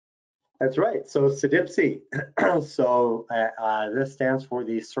That's right. So CDPSE. So this stands for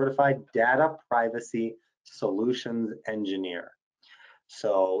the Certified Data Privacy Solutions Engineer.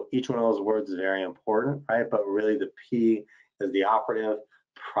 So each one of those words is very important, right? But really the P is the operative: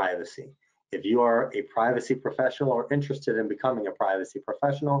 privacy. If you are a privacy professional or interested in becoming a privacy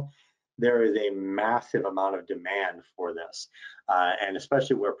professional, there is a massive amount of demand for this. And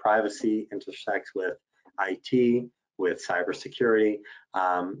especially where privacy intersects with IT, with cybersecurity,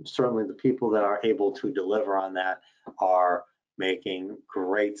 certainly the people that are able to deliver on that are making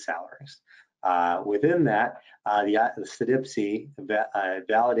great salaries. Within that, the CDPSE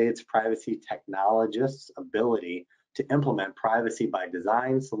validates privacy technologists' ability to implement privacy by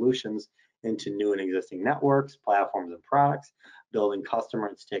design solutions into new and existing networks, platforms, and products, building customer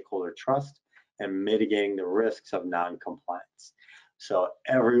and stakeholder trust, and mitigating the risks of non-compliance. So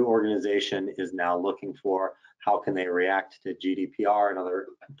every organization is now looking for how can they react to GDPR and other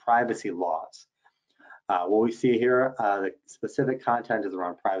privacy laws. What we see here, the specific content is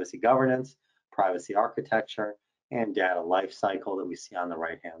around privacy governance, privacy architecture, and data lifecycle that we see on the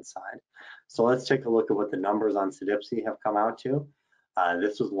right-hand side. So let's take a look at what the numbers on CDPSE have come out to.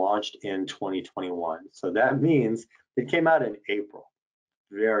 This was launched in 2021. So that means it came out in April,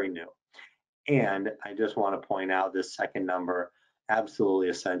 very new. And I just want to point out this second number, absolutely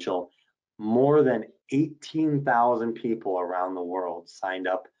essential. More than 18,000 people around the world signed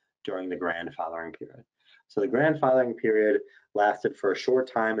up during the grandfathering period. So the grandfathering period lasted for a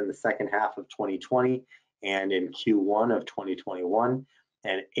short time in the second half of 2020 and in Q1 of 2021,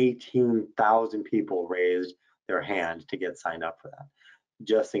 and 18,000 people raised their hand to get signed up for that.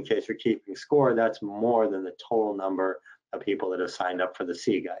 Just in case you're keeping score, that's more than the total number of people that have signed up for the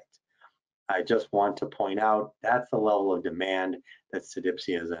C Guides. I just want to point out that's the level of demand that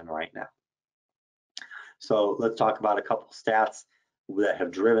CDPSE is in right now. So let's talk about a couple stats that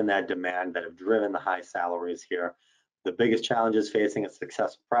have driven that demand, that have driven the high salaries here. The biggest challenges facing a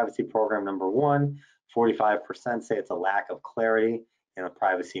successful privacy program: number one, 45% say it's a lack of clarity in the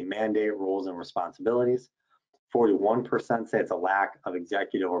privacy mandate, rules, and responsibilities. 41% say it's a lack of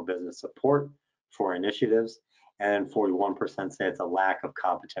executive or business support for initiatives, and 41% say it's a lack of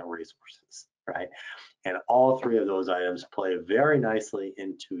competent resources, right? And all three of those items play very nicely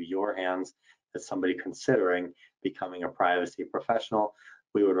into your hands as somebody considering becoming a privacy professional.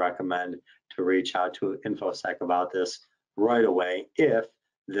 We would recommend to reach out to Infosec about this right away if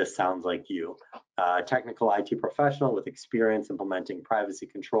this sounds like you. A technical IT professional with experience implementing privacy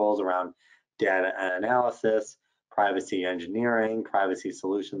controls around data analysis, privacy engineering, privacy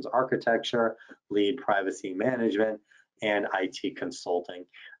solutions architecture, lead privacy management, and IT consulting.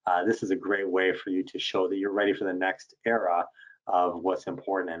 This is a great way for you to show that you're ready for the next era of what's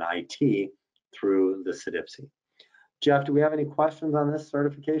important in IT through the CDPSE. Jeff, do we have any questions on this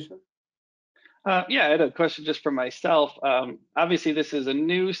certification? Yeah, I had a question just for myself. Obviously, this is a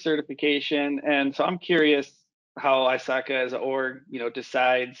new certification, and so I'm curious how ISACA as an org,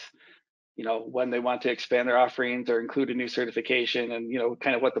 decides, when they want to expand their offerings or include a new certification, and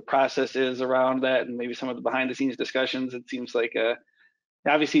kind of what the process is around that, and maybe some of the behind-the-scenes discussions. It seems like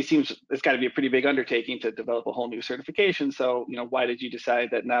obviously it's got to be a pretty big undertaking to develop a whole new certification. So, why did you decide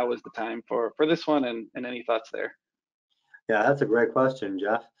that now was the time for this one, and any thoughts there? Yeah, that's a great question,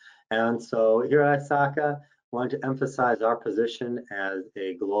 Jeff. And so here at ISACA, I want to emphasize our position as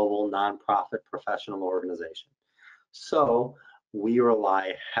a global nonprofit professional organization. So we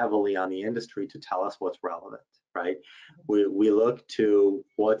rely heavily on the industry to tell us what's relevant, right? We look to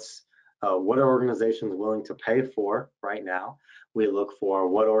what are organizations willing to pay for right now. We look for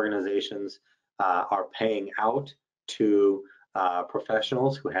what organizations are paying out to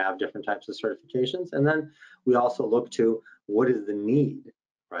professionals who have different types of certifications. And then we also look to what is the need,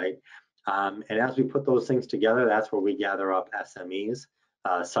 right? And as we put those things together, that's where we gather up SMEs,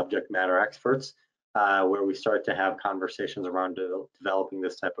 subject matter experts, where we start to have conversations around developing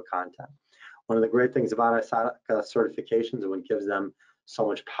this type of content. One of the great things about ISACA certifications and what gives them so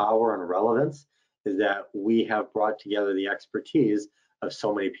much power and relevance is that we have brought together the expertise of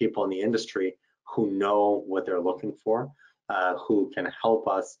so many people in the industry who know what they're looking for, who can help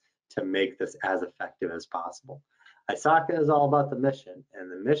us to make this as effective as possible. ISACA is all about the mission, and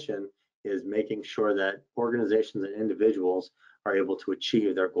the mission is making sure that organizations and individuals are able to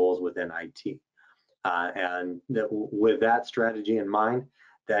achieve their goals within IT. And with that strategy in mind,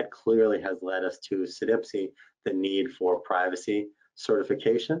 that clearly has led us to CDPSE, the need for privacy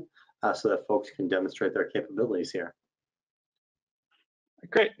certification, so that folks can demonstrate their capabilities here.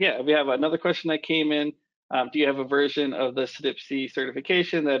 Great. Yeah, we have another question that came in. Do you have a version of the CDPSE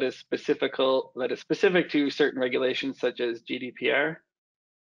certification that is specific to certain regulations such as GDPR?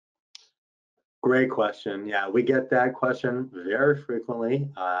 Great question. Yeah, we get that question very frequently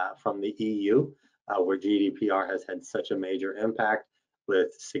from the EU, where GDPR has had such a major impact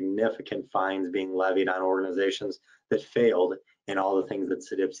with significant fines being levied on organizations that failed in all the things that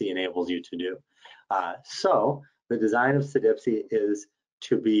CDPSE enables you to do. So the design of CDPSE is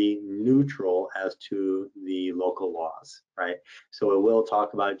to be neutral as to the local laws, right? So it will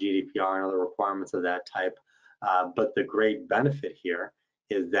talk about GDPR and other requirements of that type, but the great benefit here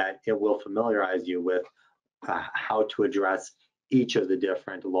is that it will familiarize you with how to address each of the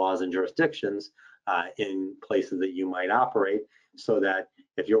different laws and jurisdictions in places that you might operate, so that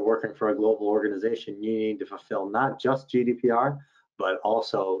if you're working for a global organization, you need to fulfill not just GDPR, but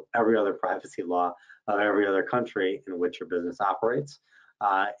also every other privacy law of every other country in which your business operates.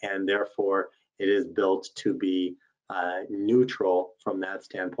 And therefore, it is built to be neutral from that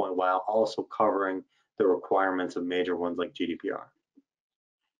standpoint, while also covering the requirements of major ones like GDPR.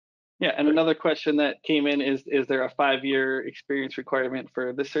 Yeah, and another question that came in is there a 5-year experience requirement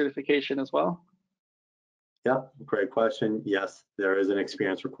for this certification as well? Yeah, great question. Yes, there is an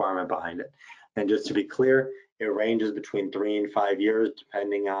experience requirement behind it. And just to be clear, it ranges between 3 and 5 years,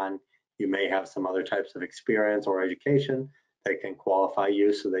 depending on, you may have some other types of experience or education that can qualify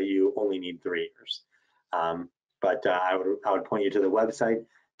you so that you only need 3 years. But I would point you to the website,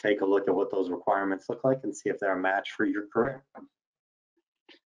 take a look at what those requirements look like and see if they're a match for your career.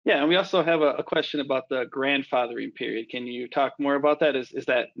 Yeah, and we also have a question about the grandfathering period. Can you talk more about that? Is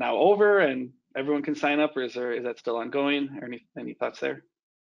that now over and everyone can sign up, or is that still ongoing? Or any thoughts there?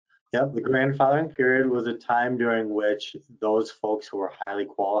 Yep, the grandfathering period was a time during which those folks who were highly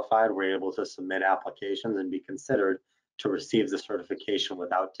qualified were able to submit applications and be considered to receive the certification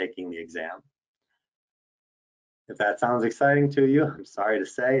without taking the exam. If that sounds exciting to you, I'm sorry to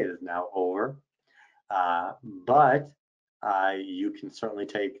say it is now over. But you can certainly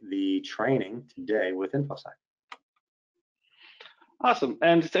take the training today with Infosec. Awesome.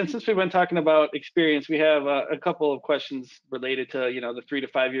 And since we've been talking about experience, we have a couple of questions related to the 3 to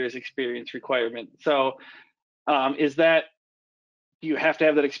 5 years experience requirement. So is that, do you have to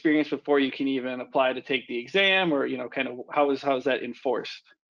have that experience before you can even apply to take the exam, or kind of how is that enforced?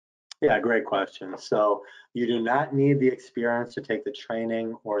 Yeah, great question. So you do not need the experience to take the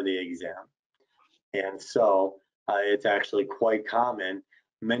training or the exam. And so it's actually quite common.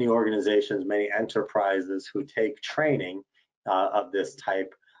 Many organizations, many enterprises who take training of this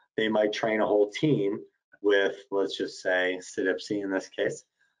type, they might train a whole team with, let's just say, CDPSE in this case.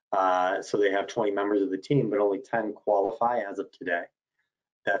 So they have 20 members of the team, but only 10 qualify as of today.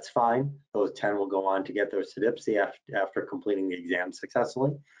 That's fine. Those 10 will go on to get their CDPSE after completing the exam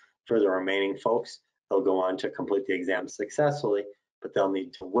successfully. For the remaining folks, they'll go on to complete the exam successfully, but they'll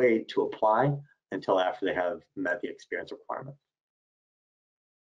need to wait to apply until after they have met the experience requirement.